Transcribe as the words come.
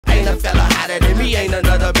better than me, ain't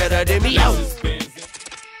another better than me.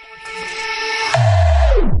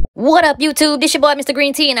 What up, YouTube? This your boy, Mr.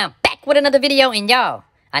 Green Tea, and I'm back with another video. And y'all,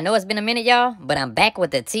 I know it's been a minute, y'all, but I'm back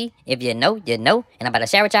with the tea. If you know, you know. And I'm about to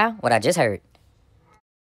share with y'all what I just heard.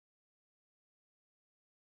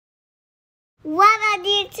 What up,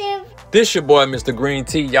 YouTube? This your boy, Mr. Green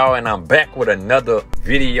Tea, y'all, and I'm back with another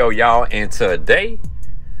video, y'all. And today,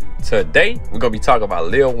 we're gonna be talking about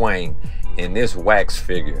Lil Wayne and this wax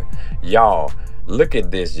figure. Y'all, look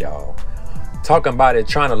at this, y'all. Talking about it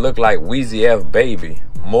trying to look like Weezy F Baby.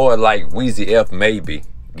 More like Weezy F Maybe.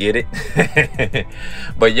 Get it?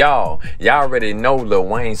 But y'all already know Lil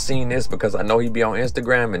Wayne seen this because I know he be on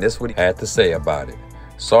Instagram, and this is what he had to say about it.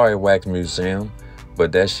 Sorry, Wax Museum,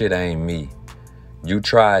 but that shit ain't me. You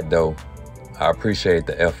tried though. I appreciate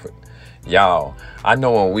the effort. Y'all, I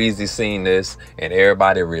know when Weezy seen this and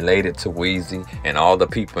everybody related to Weezy and all the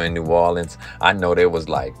people in New Orleans, I know they was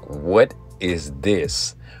like, what is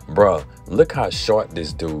this? Bruh, look how short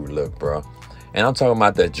this dude look, bruh. And I'm talking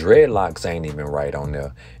about the dreadlocks ain't even right on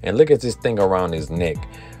there. And look at this thing around his neck.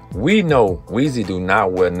 We know Weezy do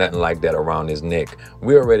not wear nothing like that around his neck.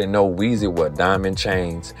 We already know Weezy wear diamond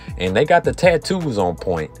chains. And they got the tattoos on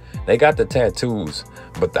point. They got the tattoos.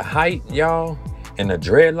 But the height, y'all, and the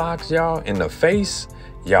dreadlocks, y'all, and the face,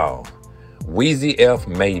 y'all, Weezy F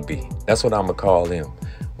Maybe. That's what I'm going to call him.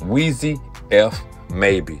 Weezy F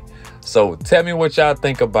Maybe. So tell me what y'all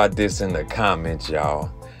think about this in the comments,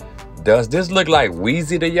 y'all. Does this look like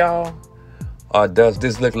Weezy to y'all? Or does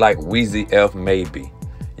this look like Weezy F Maybe?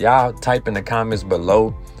 Y'all type in the comments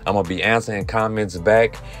below. I'm going to be answering comments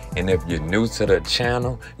back. And if you're new to the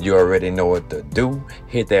channel, you already know what to do.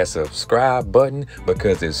 Hit that subscribe button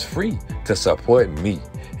because it's free to support me.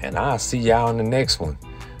 And I'll see y'all in the next one.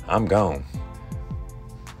 I'm gone.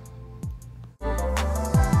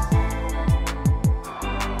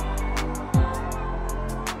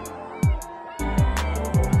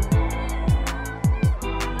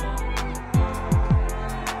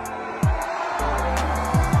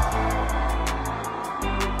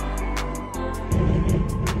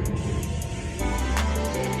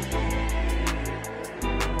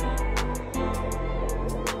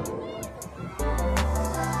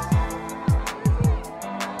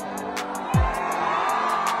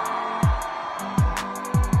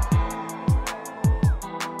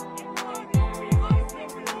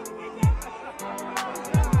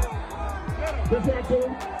 This right, cool?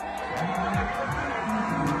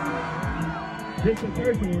 This the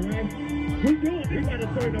first one, right? We doing it. We gotta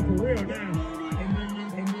turn up for real now.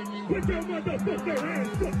 Put your motherfucking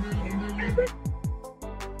hands up.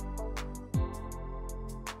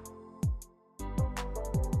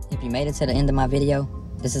 If you made it to the end of my video,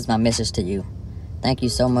 this is my message to you. Thank you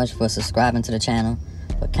so much for subscribing to the channel,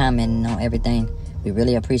 for commenting on everything. We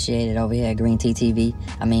really appreciate it over here at Green Tea TV.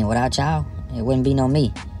 I mean, without y'all, it wouldn't be no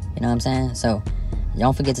me. You know what I'm saying? So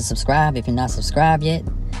don't forget to subscribe if you're not subscribed yet.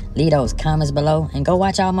 Leave those comments below and go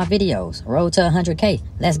watch all my videos. Road to 100K.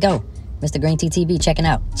 Let's go. Mr. Green Tea TV checking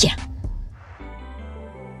out. Yeah.